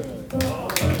hands.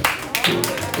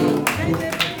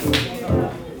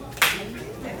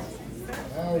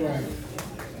 All right.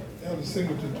 Elder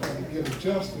Singleton tried to get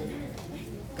adjusted.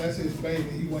 That's his baby.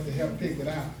 He wanted to help pick it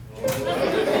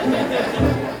out.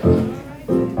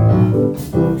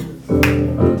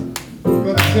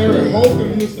 Brother Terry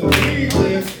Holcomb used to lead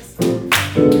this.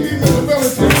 He's in the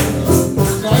military.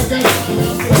 So I got to find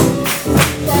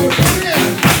out about a friend.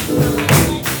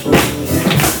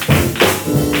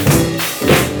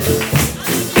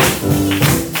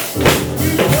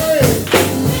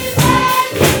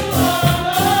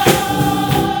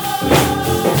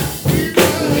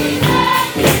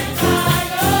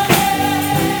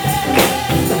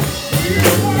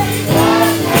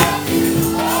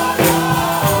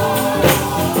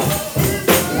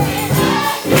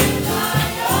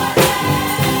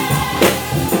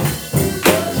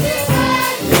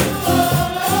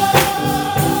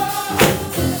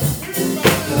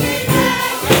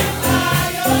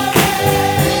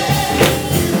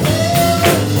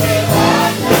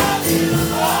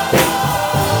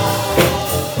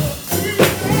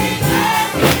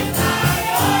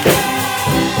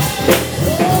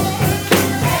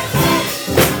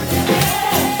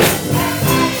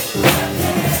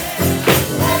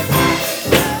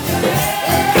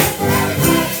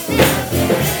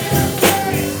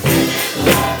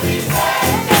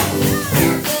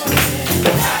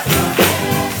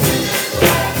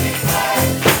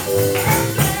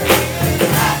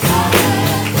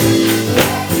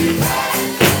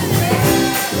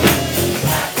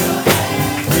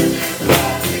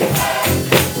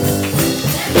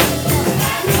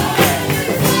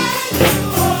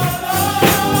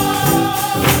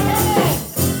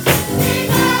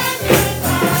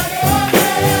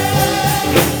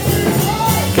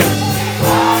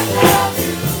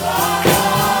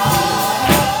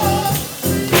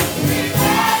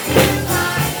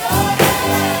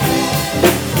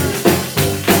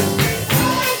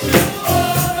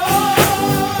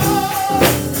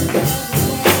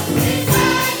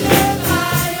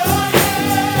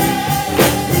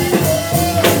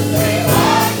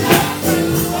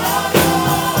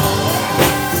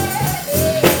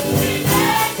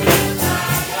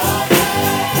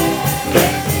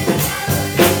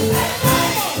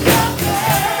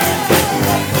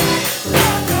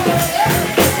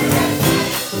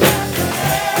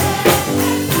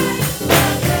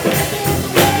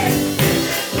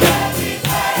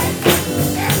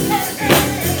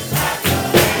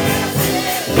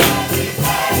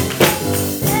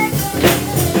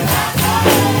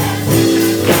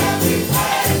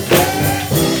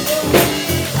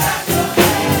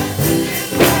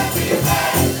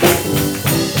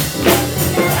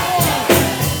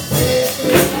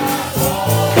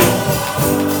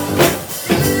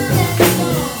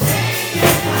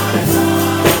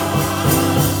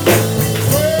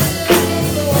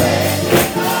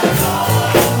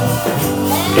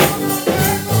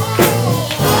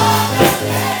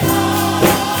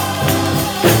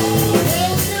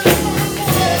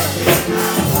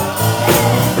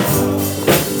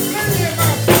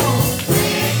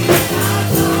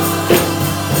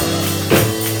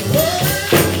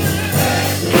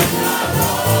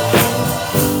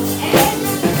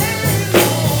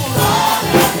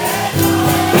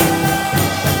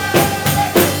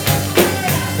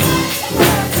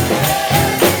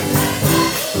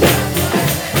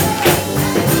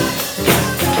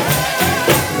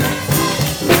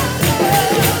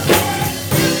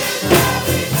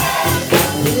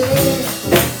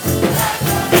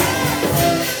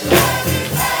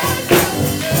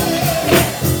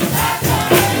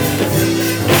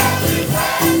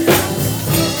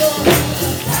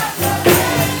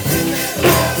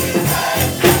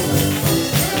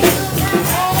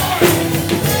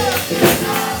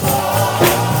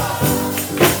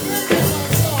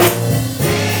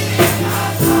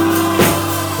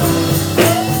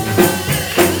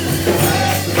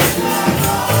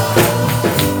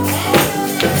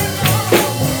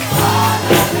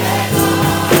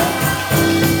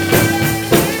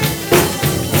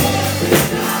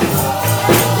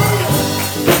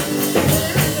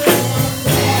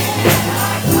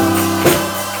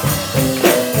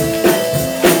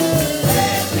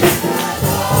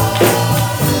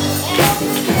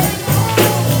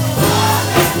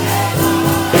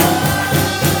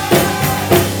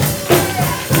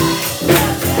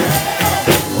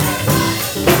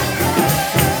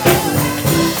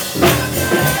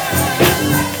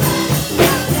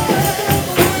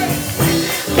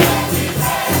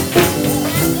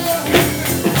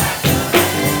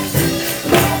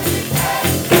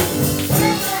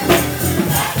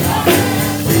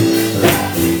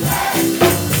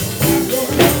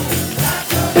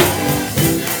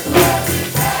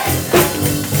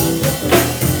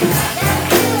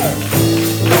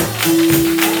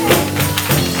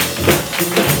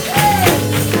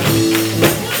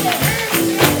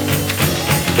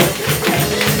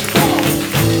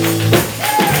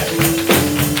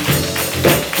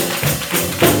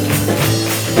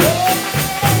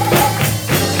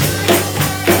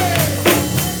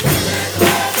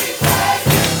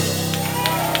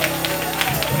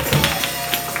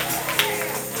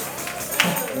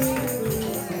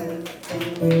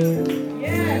 Yes.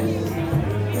 We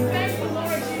thank the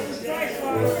Lord Jesus Christ for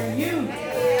our youth.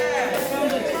 From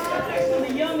the toddlers to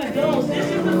the young adults. This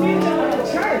is the future of the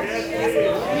church.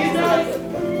 You know,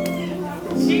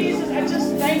 Jesus, I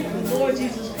just thank the Lord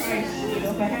Jesus Christ,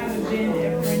 for having been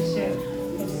in friendship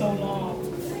for so long.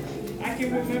 I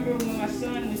can remember when my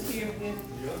son was here with,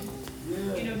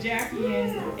 Jackie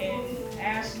and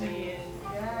Ashley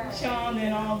and Sean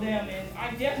and all them, and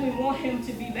I definitely want him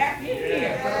to be back in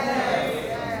here.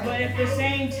 But at the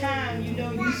same time,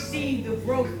 you see the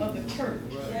growth of the church.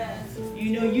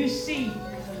 You see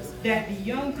that the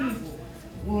young people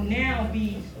will now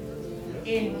be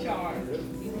in charge,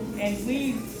 and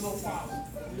we will follow.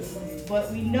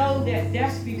 But we know that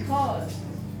that's because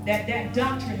that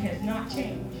doctrine has not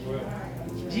changed.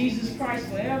 Jesus Christ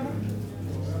forever.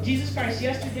 Jesus Christ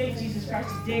yesterday, Jesus Christ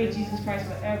today, Jesus Christ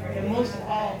forever, and most of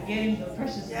all, getting the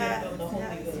precious gift of the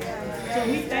Holy Ghost. So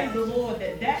we thank the Lord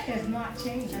that has not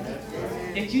changed.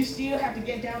 That you still have to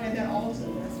get down at that altar,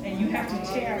 and you have to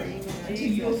tarry until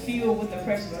you're filled with the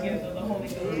precious gift of the Holy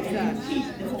Ghost, and you keep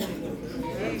the Holy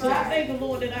Ghost. So I thank the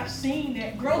Lord that I've seen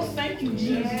that growth. Thank you,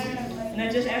 Jesus. And I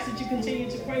just ask that you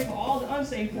continue to pray for all the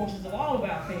unsaved portions of all of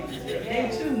our families, that they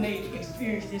too may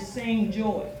experience this same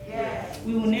joy.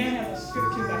 We will now have a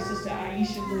scripture by Sister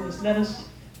Aisha Lewis. Let us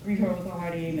greet her with a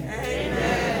hearty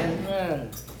amen.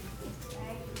 Amen.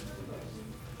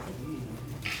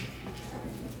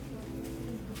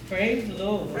 Praise the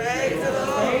Lord. Praise the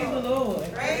Lord. Praise the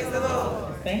Lord. Praise the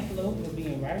Lord. Thank the Lord for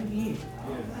being right here.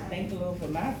 Thank the Lord for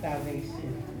my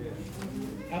salvation.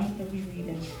 I'm going to be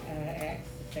reading Acts,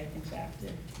 the 2nd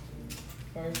chapter,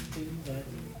 first to the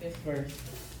 5th verse,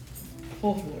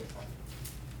 4th verse.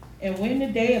 And when the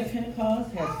day of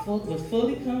Pentecost was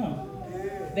fully come,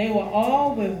 they were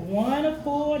all with one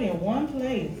accord in one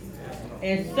place.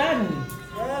 And suddenly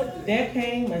there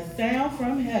came a sound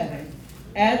from heaven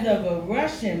as of a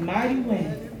rushing mighty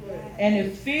wind, and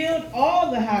it filled all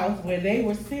the house where they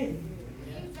were sitting.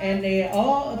 And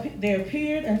there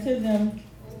appeared unto them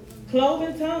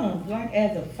cloven tongues like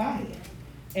as of fire,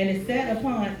 and it sat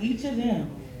upon each of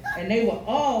them, and they were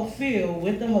all filled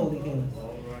with the Holy Ghost,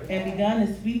 and began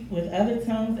to speak with other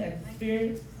tongues as the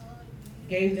Spirit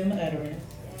gave them utterance.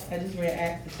 I just read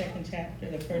Acts, the 2nd chapter,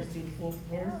 the 1st through the 4th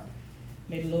verse.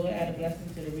 May the Lord add a blessing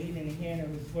to the reading and the hearing of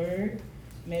His word.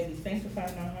 May we sanctify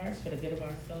in our hearts for the good of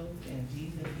our souls. In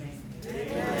Jesus' name.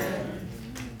 Amen.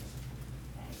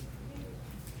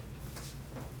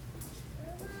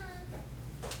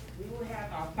 We will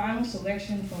have our final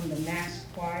selection from the mass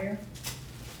choir.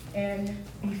 And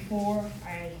before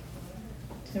I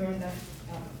turn the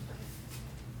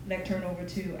lectern over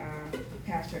to our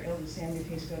pastor, Elder Samuel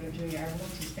K. Scudder Jr., I want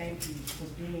to thank you for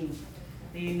being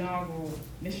the inaugural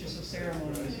Mistress of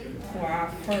Ceremonies for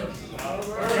our first.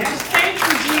 Yes, thank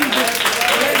you, Jesus.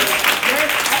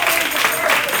 There's always a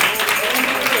first.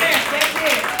 Yes, that's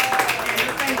it. And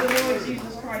I thank the Lord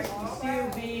Jesus Christ for still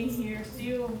being here,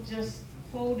 still just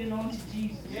holding on to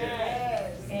Jesus.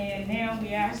 Yes. And now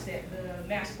we ask that the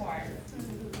mass choir.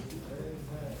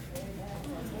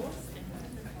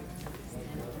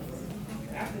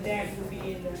 After that, it will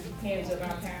be in the hands of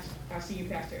our senior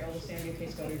pastor, Elder Samuel K.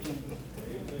 Scudder Jr.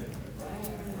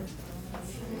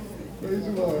 Praise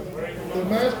the Lord. The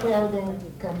mass choir going to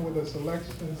come with a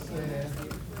selection saying,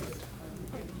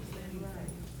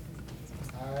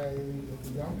 if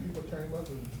the young people came up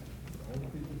and the older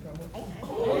people come up.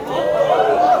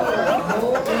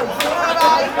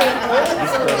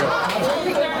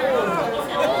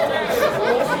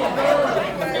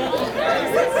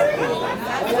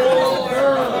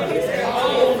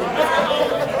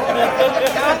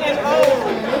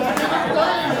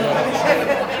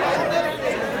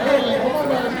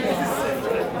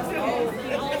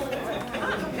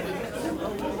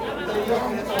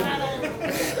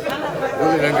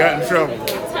 We done got in trouble.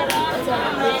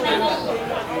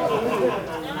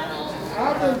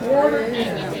 I've been born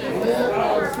again. Led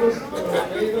our sister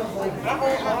Ada Hope.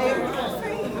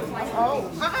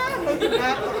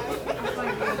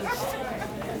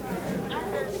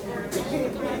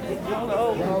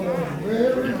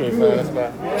 You can't find a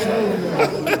spot.